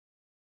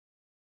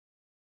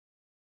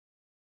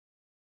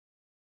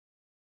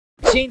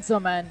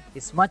Chainsaw Man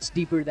is much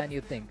deeper than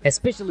you think,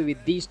 especially with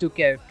these two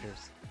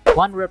characters,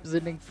 one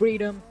representing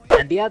freedom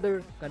and the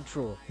other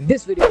control. In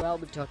this video I'll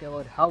be talking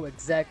about how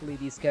exactly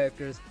these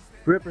characters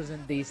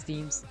represent these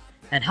themes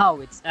and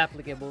how it's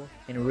applicable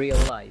in real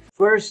life.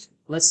 First,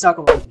 let's talk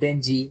about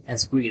Denji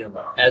as freedom.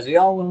 As we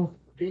all know,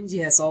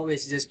 Denji has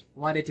always just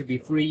wanted to be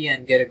free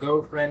and get a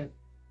girlfriend.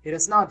 He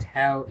does not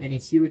have any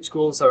huge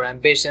goals or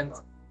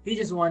ambitions. He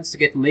just wants to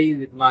get laid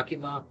with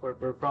Makima for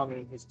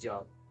performing his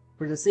job.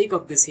 For the sake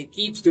of this, he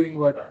keeps doing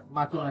what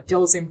Makima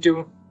tells him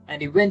to,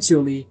 and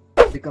eventually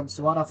becomes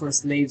one of her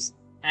slaves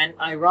and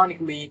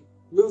ironically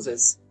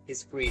loses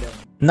his freedom.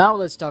 Now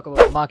let's talk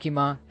about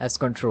Makima as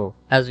control.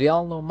 As we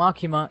all know,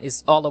 Makima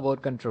is all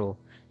about control.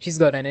 She's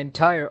got an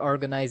entire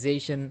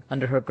organization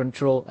under her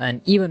control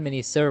and even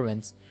many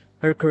servants.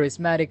 Her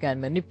charismatic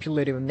and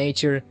manipulative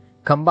nature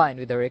combined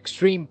with her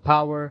extreme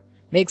power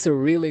makes her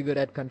really good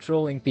at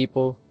controlling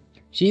people.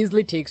 She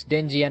easily takes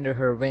Denji under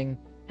her wing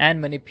and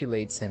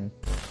manipulates him.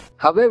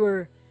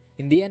 However,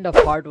 in the end of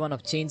part 1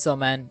 of Chainsaw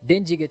Man,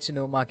 Denji gets to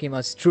know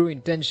Makima's true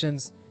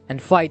intentions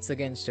and fights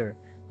against her.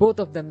 Both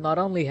of them not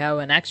only have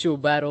an actual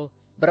battle,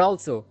 but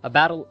also a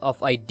battle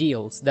of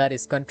ideals, that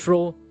is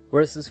control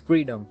versus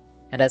freedom.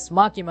 And as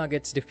Makima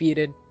gets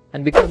defeated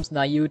and becomes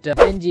Nayuta,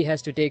 Denji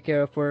has to take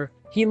care of her.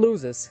 He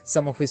loses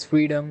some of his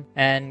freedom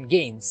and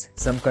gains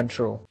some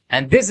control.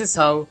 And this is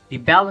how the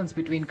balance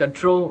between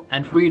control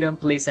and freedom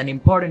plays an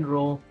important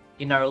role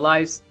in our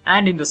lives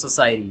and in the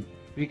society.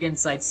 We can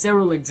cite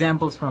several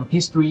examples from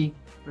history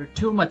where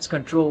too much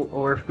control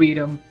over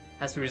freedom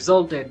has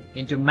resulted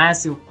into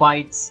massive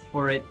fights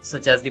for it,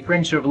 such as the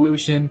French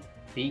Revolution,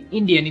 the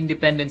Indian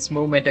independence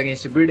movement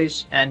against the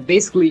British, and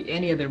basically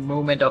any other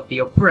movement of the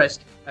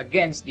oppressed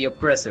against the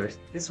oppressors.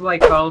 This is why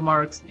Karl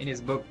Marx, in his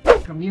book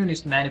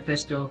Communist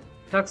Manifesto,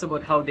 talks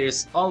about how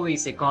there's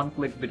always a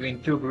conflict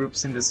between two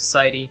groups in the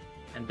society,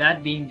 and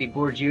that being the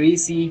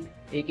bourgeoisie,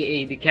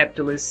 aka the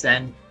capitalists,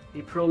 and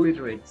the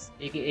proletariats,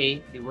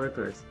 aka the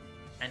workers,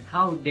 and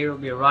how there will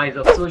be a rise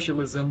of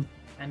socialism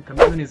and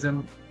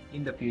communism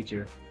in the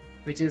future,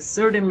 which is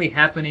certainly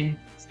happening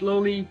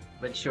slowly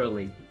but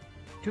surely.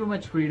 Too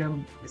much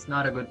freedom is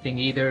not a good thing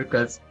either,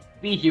 because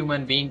we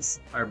human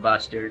beings are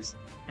bastards,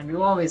 and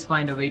we'll always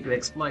find a way to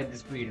exploit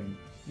this freedom.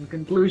 In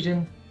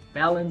conclusion,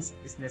 balance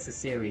is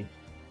necessary.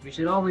 We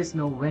should always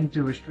know when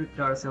to restrict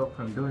ourselves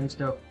from doing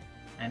stuff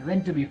and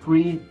when to be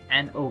free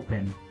and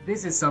open.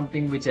 This is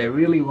something which I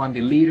really want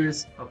the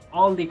leaders of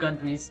all the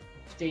countries,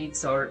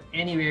 states, or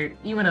anywhere,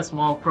 even a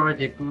small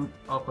project group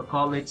of a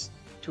college,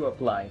 to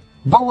apply.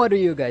 But what do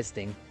you guys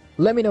think?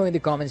 Let me know in the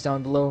comments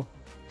down below.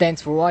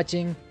 Thanks for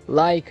watching.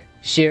 Like,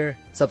 share,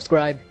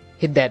 subscribe,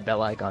 hit that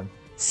bell icon.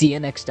 See you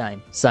next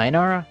time.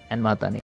 Sayonara and matane.